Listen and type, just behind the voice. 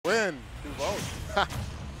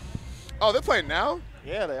Oh, they're playing now?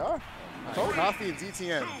 Yeah, they are. Coffee and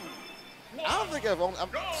ZTN. I don't think I've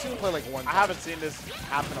seen them play like one time. I haven't seen this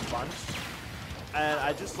happen a bunch. And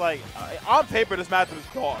I just like, on paper, this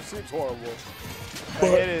matchup seems horrible.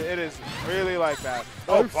 Like, it is really like that.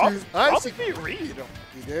 Oh, Buck beat Reed.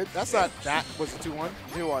 He did? That's not, that was a 2-1?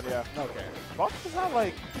 2-1, yeah. Okay. Buck was not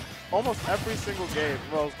like almost every single game.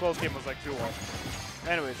 Well, his close game was like 2-1.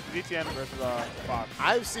 Anyways, GTN versus Fox.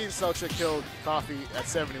 I've seen Socha kill Coffee at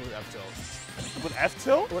 70 with F-tilt. With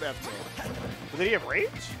F-tilt? With F-tilt. Did he have rage?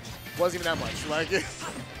 Wasn't even that much. Like,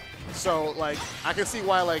 so, like, I can see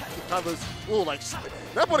why, like, Coffee's, ooh, like,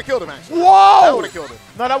 that would have killed him, actually. Whoa! That would have killed him.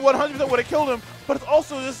 No, that 100% would have killed him, but it's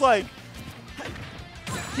also just like,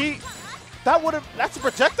 that's a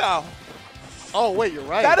projectile. Oh, wait, you're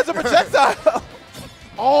right. That is a projectile.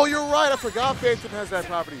 Oh, you're right. I forgot Phantom has that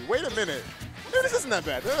property. Wait a minute. Maybe this isn't that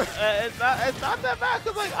bad. It's not that bad,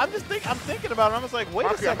 because like, I'm thinking about it. I'm just like, wait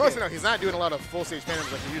a second. No, he's not doing a lot of full stage phantoms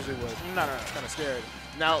like he usually would. No. Kind of scared.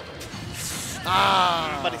 Now,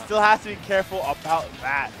 but he still has to be careful about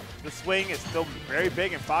that. The swing is still very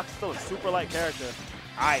big, and Fox is still a super light character.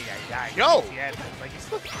 Yo! Yeah, like he's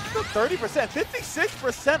still 30%,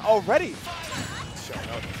 56% already. That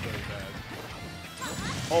was really bad.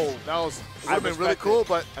 Oh, that would have been really cool,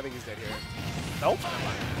 but I think he's dead here. Nope.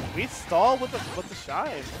 We stall with the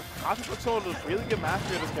shine. Encore showed a really good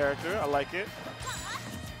mastery of this character. I like it.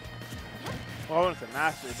 Well, I wouldn't say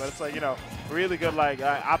mastery, but it's like, you know, really good, like,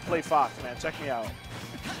 I play Fox, man. Check me out.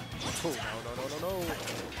 Oh, no.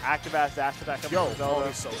 Active ass dash attack. Yo, oh,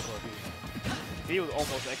 he's so slow. He was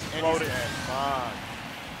almost exploded. Fine.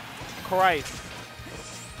 Christ.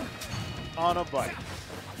 On a bike.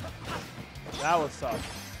 That was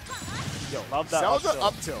tough. Yo, love that Zelda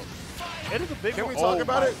up tilt. It is a big move. Can we talk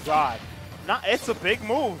about it? God. It's a big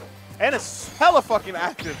move. And it's hella fucking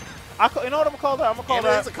active. You know what I'm going to call that? I'm going to call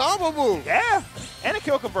that. It's a combo move. Yeah. And a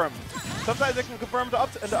kill confirm. Sometimes it can confirm the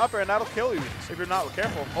upper, and that'll kill you if you're not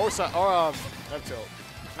careful. Or F-tilt.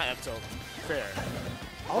 Not F-tilt. Fair.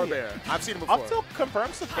 Or Bear. I've seen it before. Up-tilt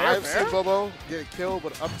confirms the fair. I've seen Bobo get killed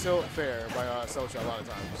with up-tilt fair by Socha a lot of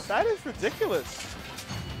times. That is ridiculous.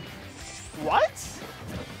 What?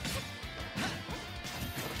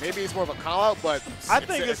 Maybe it's more of a call-out, but I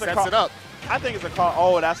think it sets it up. I think it's a call.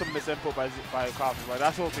 Oh, that's a misinput by Coffee. Like,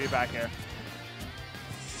 that's supposed to be back here.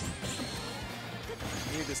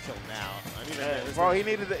 He needed this kill now. Bro, he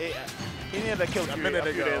needed that kill a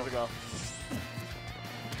few days ago.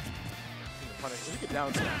 He get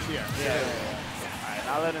down smash. Yeah. Alright,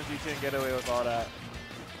 now let him GTN get away with all that.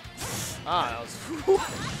 That was.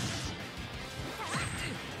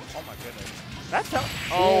 Oh my goodness. That's tough.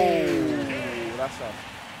 Oh, that's tough.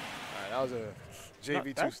 Alright, that was a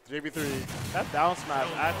JV3. That down smash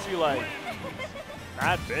actually like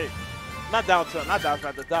not big. Not down tilt,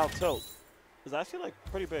 the down tilt. It's actually like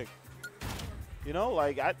pretty big. You know,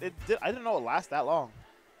 like I didn't know it lasts that long.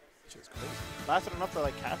 Which is crazy. Lasted enough to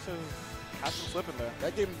like catch him slipping there.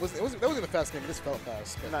 That game wasn't a fast game. It just felt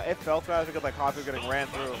fast. No, it felt fast because like Coffee was getting ran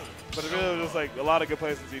through. But it really was just like a lot of good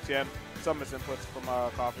plays in ZTN. Some misinputs from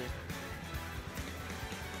Coffee.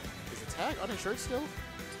 Is the tag uninsured still?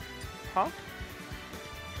 Huh?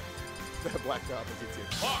 That black top in ZTN.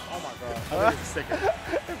 Oh my god. I think it's a sticker.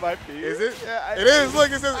 It might be. Is it? Yeah, it is. Look,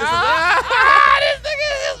 it says. This thing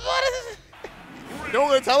is what is it? You don't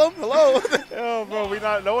want to tell him? Hello? Yo, bro,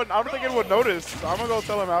 I don't think anyone would notice. I'm going to go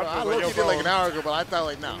tell him after. I looked did like an hour ago, but I thought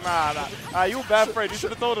like, no. Nah. You a bad friend. You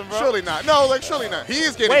should have told him, bro. Surely not. No, like, surely not. He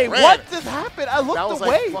is getting Wait, ran. what just happened? I looked that was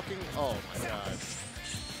away. Like fucking, oh, my God.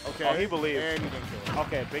 Okay. Oh, he believed. And you didn't kill him.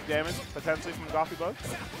 Okay, big damage, potentially from coffeebug.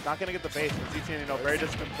 Not going to get the base. ZTN, you know, very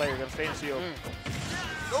disciplined player. Going to stay in shield.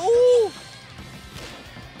 Ooh!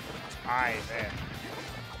 All right, man.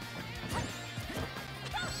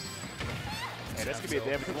 Hey, this could be a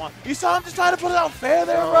damage one. You saw him just trying to put it out fair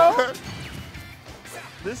there, bro?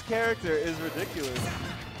 This character is ridiculous.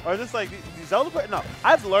 Or just like the Zelda players. No,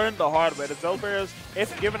 I've learned the hard way. The Zelda players,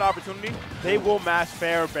 if given opportunity, they will mash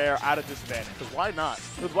fair bear out of disadvantage. Because why not?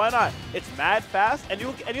 Because why not? It's mad fast, and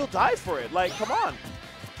you'll die for it. Like, come on.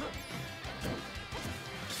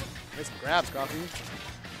 Make some grabs, Coffee.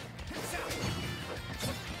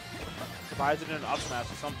 Surprised it in an up smash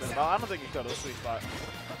or something. But I don't think he could. It was a sweet spot.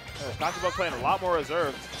 Coffeebug playing a lot more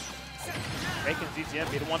reserved. Making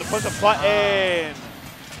ZTN be the one to push a button.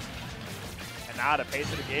 And now the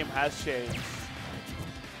pace of the game has changed.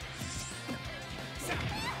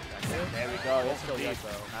 There we go. Yes, indeed.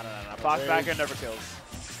 No. Fox backer never kills.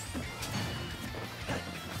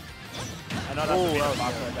 I know that's a beat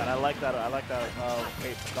Fox like that. I like that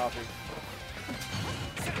pace of Coffee.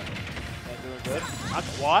 And doing good.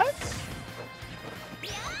 What?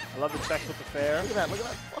 I love the checks with the fair. Look at that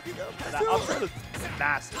fucking That upset is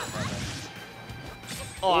massive, brother.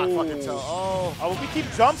 Oh, I Ooh. fucking tell. Oh. Oh, we keep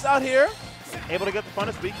jumps out here. Able to get the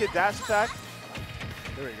punish, weak hit dash attack.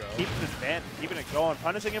 There we go. Keeping it going.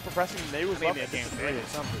 Punishing him for pressing Nehru's up. Maybe a game 3 or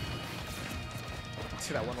something.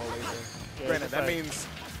 See that one more laser. Yeah, Granted, that like, means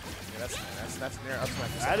that's near up smash.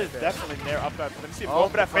 that is definitely near up smash. Let me see him Oh, going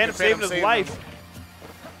for that Phantom saving his saved life. him.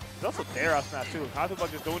 He's also there up smash too.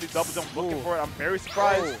 coffeebug is doing these double jumps, looking for it. I'm very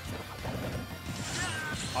surprised.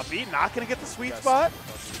 Abi not gonna get the sweet spot.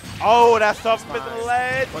 Oh, that's tough spin to the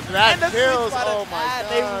ledge. But that And the kills. sweet spot Oh is my bad.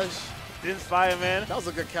 gosh. Didn't spy him, man. That was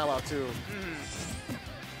a good Cal out too.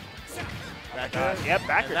 Back Yep,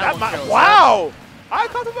 backer. That one kills. Wow! I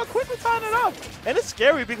thought about quickly tying it up. And it's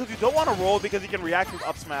scary because you don't want to roll because he can react with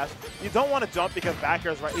up smash. You don't want to jump because backer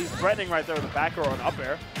is right. He's threatening right there with a backer or an up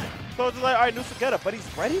air. So it's like, all right, Noosa get it, but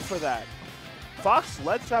he's ready for that. Fox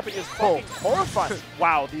ledge trapping is fucking horrifying.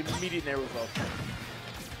 Wow, the immediate nair result.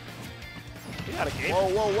 He got a game. Whoa,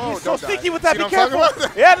 whoa, whoa. He's so Don't sneaky die. with that. See Be what I'm careful. talking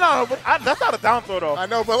about? Yeah, no, but that's not a down throw though. I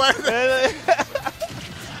know, but like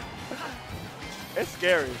it's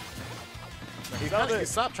scary. he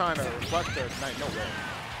stopped trying to reflect the night. No way.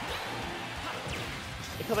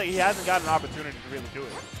 Because like he hasn't got an opportunity to really do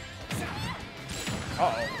it.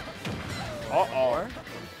 Uh-oh. Uh-oh.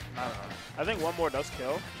 I don't know. I think one more does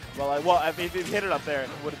kill. But like, well, if he hit it up there, it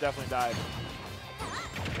would have definitely died.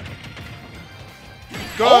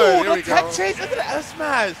 Good. Oh, Here the we tech go. chase into the F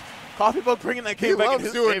smash. coffeebug bringing that game back in loves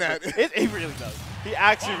his doing favor. that. He really does. He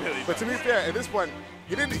actually really But does. to be fair, at this point,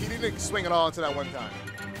 he didn't swing at all until that one time.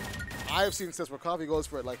 I have seen sets where Coffee goes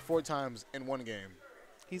for it like 4 times in one game.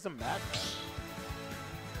 He's a madman.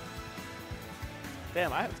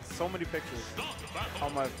 Damn, I have so many pictures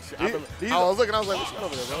on my. I was looking, I was like, what's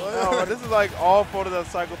over there, bro? No, this is like all photos that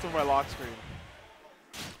cycle through my lock screen.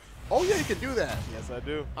 Oh yeah, you can do that. Yes, I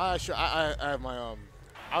do. I have my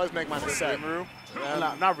I always make my set. Rimuru?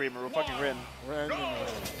 Not Rimuru, fucking Rin. Ren,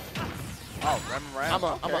 Oh, Ren.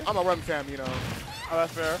 I'm a Ren fan, you know. Oh,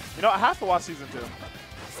 that's fair. You know, I have to watch season 2.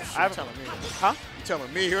 You're telling me. Huh? You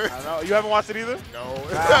telling me? I don't know. You haven't watched it either? No.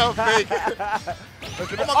 Fake.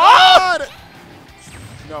 Oh my God!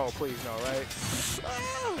 No, please, no, right?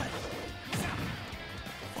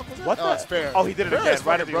 What the? Oh, it's fair. Oh, he did it Fair again. is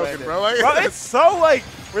Right fucking at the broken, end. bro. Like, Bro, it's so like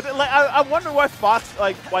I wonder why Fox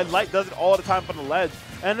why Light does it all the time from the ledge,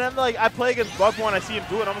 and then like I play against Bugmore and I see him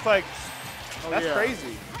do it, I'm just like, that's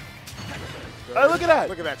crazy. Oh, look at that.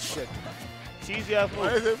 Look at that shit. Cheesy ass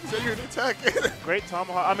Why move. is it so you're attacking? Great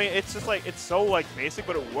tomahawk. I mean, it's just like it's so like basic,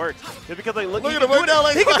 but it works. Just because like look Look he at can him do right now,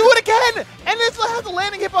 like, he can do it again, and it's like has a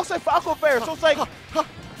landing hitbox like Falco Fair. So it's like,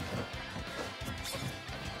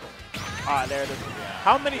 there it is.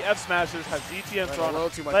 How many F smashes has ETN A thrown? little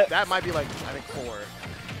too much. Like, That might be like I think 4.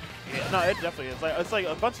 yeah, no, it definitely is. It's like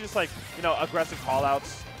a bunch of just like aggressive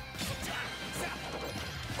callouts.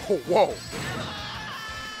 Oh, whoa.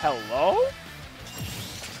 Hello?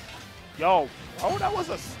 Yo, oh, that was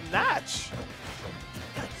a snatch.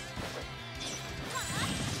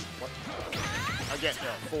 Again,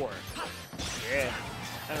 4. Yeah.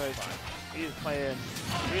 Anyways, he's playing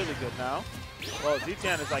really good now. Well,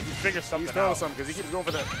 ZTN is like, he figured something He's throwing out. something because he keeps going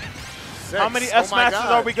for the 6. How many Oh S my smashes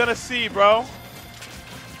God. are we going to see, bro?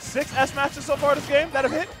 6 S smashes so far this game that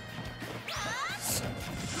have hit?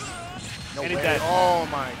 No And he's way. dead. Oh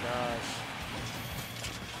my gosh.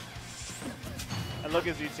 And look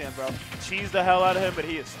at ZTN, bro. Cheese the hell out of him, but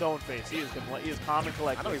he is stone faced. He is calm and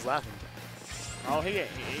collected. I know he's laughing. Oh, he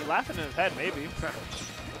laughing in his head, maybe.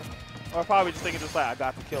 Or probably just thinking just like, I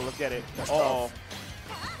got the kill, let's get it. Uh-oh.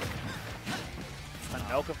 And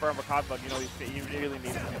no confirm for coffeebug. You know, he really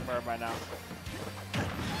needs to confirm right now.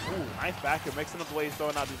 Ooh, nice backer, mixing up the way he's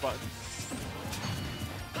throwing out these buttons.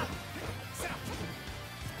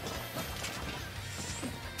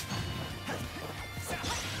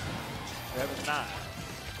 That is not.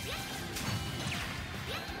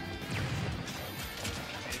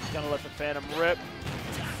 And he's gonna let the Phantom rip.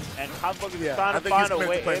 And coffeebug is trying to find a way. I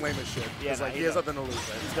think he's playing lame as shit. Yeah, It's like he has nothing to lose.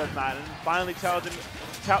 Right? He does not. And finally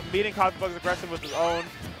meeting coffeebug's aggression with his own.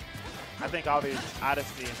 I think obviously out of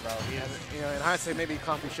steam, bro. You know, in hindsight, maybe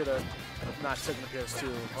Coffee should have not taken the PS2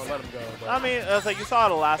 or let him go. But I mean, it's like you saw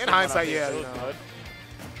the last. in one, hindsight, I think yeah, it you was know. good.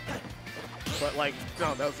 But like,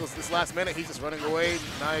 no, that was this last minute. He's just running away.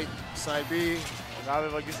 Knight, side B, And now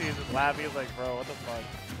like you see, he's just laughing. He's like, bro, what the fuck?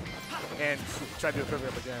 and tried to do a pivot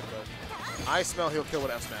up again. But I smell he'll kill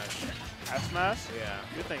with F smash. F smash? Yeah.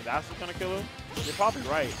 You think that's what's gonna kill him? You're probably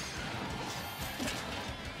right.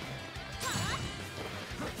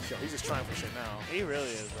 Yo, he's just trying for shit now. He really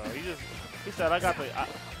is, bro. He said, I got the.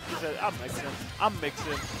 He said, I'm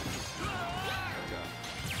mixing.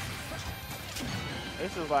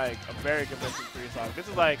 This is like a very convincing 3-stock. This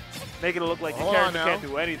is like making it look like your Hold on character now. can't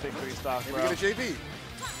do anything 3-stock, Maybe bro. get a JV.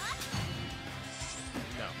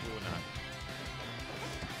 No, we will not.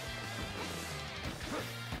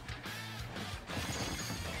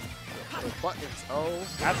 The buttons. Oh,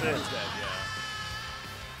 That's it. is that?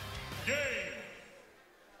 Yeah.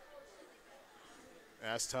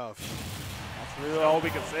 That's tough. That's really all we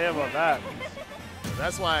can say about that.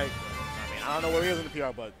 That's why. I mean, I don't know where he is in the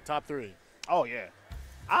PR, but top 3. Oh, yeah.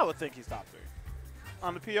 I would think he's top 3.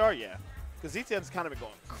 On the PR, yeah. Because ZTN's kind of been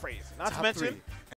going crazy. Not to Top mention, 3.